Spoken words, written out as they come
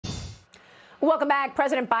Welcome back.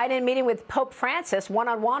 President Biden meeting with Pope Francis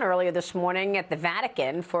one-on-one earlier this morning at the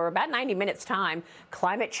Vatican for about 90 minutes time.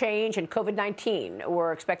 Climate change and COVID-19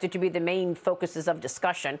 were expected to be the main focuses of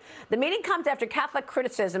discussion. The meeting comes after Catholic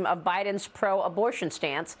criticism of Biden's pro-abortion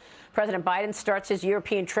stance. President Biden starts his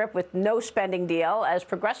European trip with no spending deal as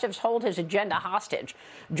progressives hold his agenda hostage.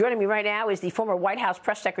 Joining me right now is the former White House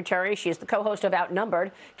press secretary. She is the co-host of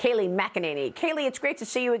Outnumbered, Kayleigh McEnany. Kayleigh, it's great to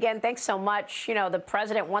see you again. Thanks so much. You know, the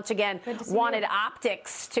president once again wanted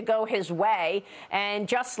optics to go his way. And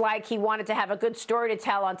just like he wanted to have a good story to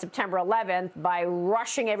tell on September 11th by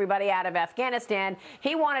rushing everybody out of Afghanistan,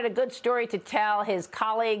 he wanted a good story to tell his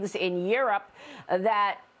colleagues in Europe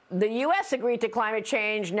that the U.S. agreed to climate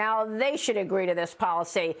change. Now they should agree to this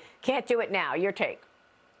policy. Can't do it now. Your take.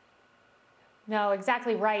 No,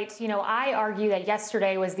 exactly right. You know, I argue that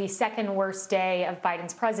yesterday was the second worst day of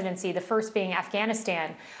Biden's presidency, the first being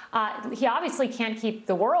Afghanistan. He obviously can't keep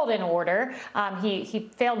the world in order. He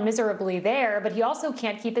failed miserably there, but he also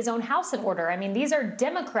can't keep his own house in order. I mean, these are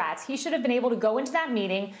Democrats. He should have been able to go into that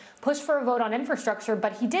meeting, push for a vote on infrastructure,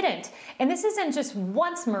 but he didn't. And this isn't just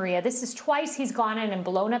once, Maria. This is twice he's gone in and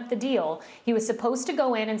blown up the deal. He was supposed to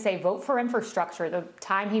go in and say, vote for infrastructure, the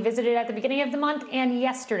time he visited at the beginning of the month and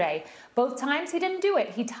yesterday. Both times he didn't do it.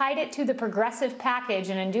 He tied it to the progressive package,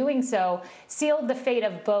 and in doing so, sealed the fate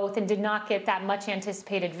of both and did not get that much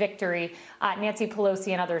anticipated victory Nancy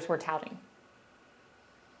Pelosi and others were touting.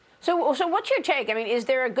 So what's your take? I mean, is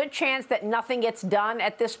there a good chance that nothing gets done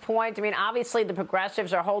at this point? I mean, obviously the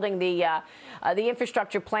progressives are holding the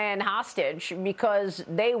infrastructure plan hostage because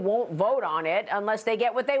they won't vote on it unless they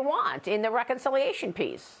get what they want in the reconciliation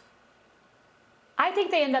piece. I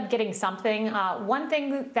think they end up getting something. One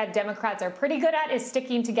thing that Democrats are pretty good at is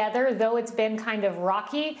sticking together, though it's been kind of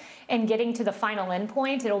rocky in getting to the final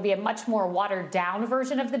endpoint. It'll be a much more watered down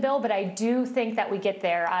version of the bill, but I do think that we get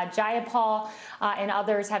there. Jayapal and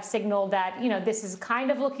others have signaled that, you know, this is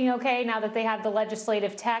kind of looking okay now that they have the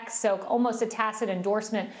legislative text, so almost a tacit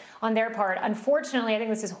endorsement on their part. Unfortunately, I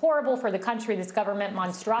think this is horrible for the country, this government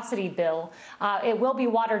monstrosity bill. It will be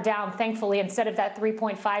watered down, thankfully. Instead of that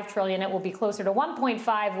 $3.5 trillion, it will be closer to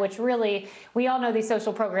 $1.5, which really, we all know these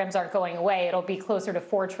social programs aren't going away. It'll be closer to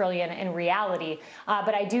 $4 trillion in reality.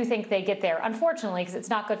 But I do think they get there, unfortunately, because it's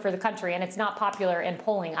not good for the country and it's not popular in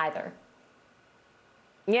polling either.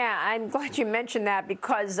 Yeah, I'm glad you mentioned that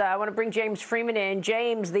because I want to bring James Freeman in.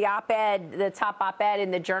 James, the op-ed, the top op-ed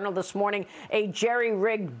in the Journal this morning, a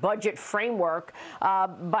jerry-rigged budget framework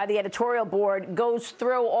by the editorial board goes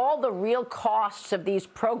through all the real costs of these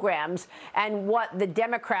programs and what the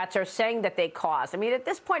Democrats are saying that they cost. I mean, at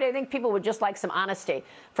this point, I think people would just like some honesty.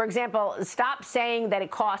 For example, stop saying that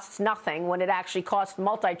it costs nothing when it actually costs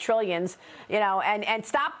multi-trillions, you know, and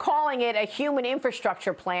stop calling it a human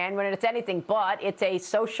infrastructure plan when it's anything but. It's a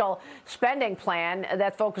social spending plan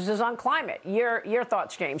that focuses on climate. Your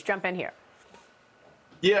thoughts, James? Jump in here.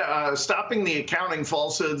 Yeah, stopping the accounting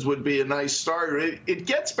falsehoods would be a nice start. It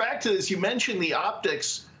gets back to this. You mentioned the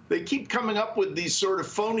optics. They keep coming up with these sort of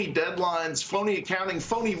phony deadlines, phony accounting,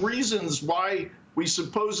 phony reasons why we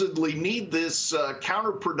supposedly need this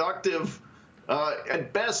counterproductive,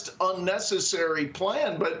 at best unnecessary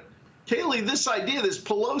plan. But Kayleigh, this idea, this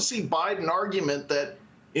Pelosi-Biden argument that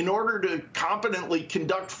in order to competently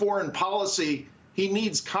conduct foreign policy, he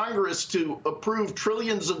needs Congress to approve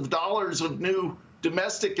trillions of dollars of new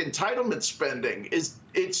domestic entitlement spending.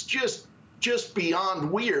 It's just beyond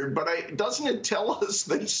weird. But doesn't it tell us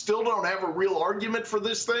they still don't have a real argument for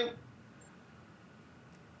this thing?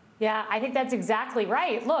 Yeah, I think that's exactly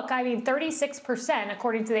right. Look, I mean, 36%,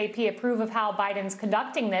 according to the AP, approve of how Biden's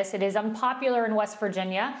conducting this. It is unpopular in West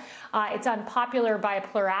Virginia. It's unpopular by a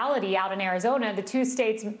plurality out in Arizona, the two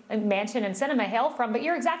states Manchin and Sinema hail from. But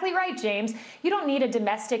you're exactly right, James. You don't need a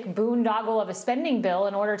domestic boondoggle of a spending bill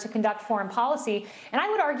in order to conduct foreign policy. And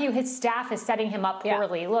I would argue his staff is setting him up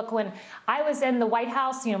poorly. Yeah. Look, when I was in the White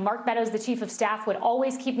House, you know, Mark Meadows, the chief of staff, would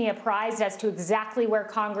always keep me apprised as to exactly where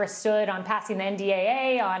Congress stood on passing the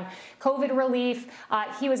NDAA, on COVID relief.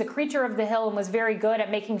 He was a creature of the Hill and was very good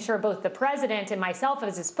at making sure both the president and myself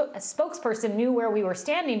as a spokesperson knew where we were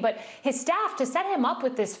standing. But his staff, to set him up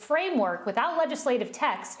with this framework without legislative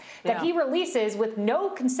text that he releases with no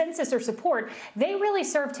consensus or support, they really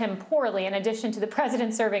served him poorly, in addition to the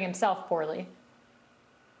president serving himself poorly.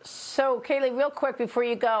 So, Kayleigh, real quick before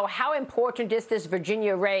you go, how important is this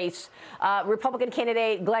Virginia race? Republican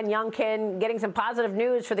candidate Glenn Youngkin getting some positive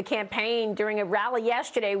news for the campaign during a rally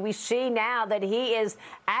yesterday. We see now that he is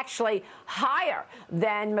actually higher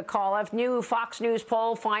than McAuliffe. New Fox News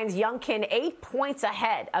poll finds Youngkin 8 points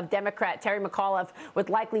ahead of Democrat Terry McAuliffe with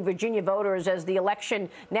likely Virginia voters as the election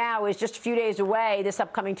now is just a few days away this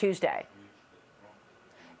upcoming Tuesday.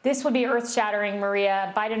 This would be earth-shattering,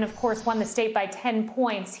 Maria. Biden, of course, won the state by 10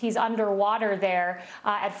 points. He's underwater there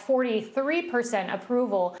at 43%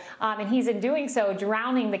 approval, and he's in doing so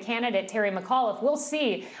drowning the candidate, Terry McAuliffe. We'll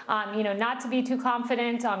see. Not to be too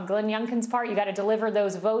confident on Glenn Youngkin's part. You got to deliver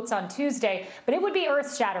those votes on Tuesday, but it would be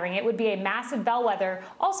earth-shattering. It would be a massive bellwether,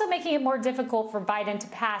 also making it more difficult for Biden to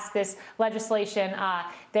pass this legislation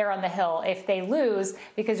there on the Hill if they lose,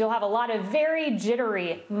 because you'll have a lot of very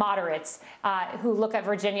jittery moderates who look at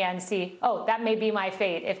Virginia and see, oh, that may be my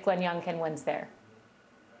fate if Glenn Youngkin wins there.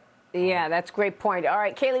 Yeah, that's a great point. All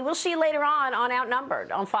right, Kayleigh, we'll see you later on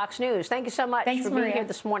Outnumbered on Fox News. Thank you so much Thanks, for being Maria. here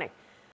this morning.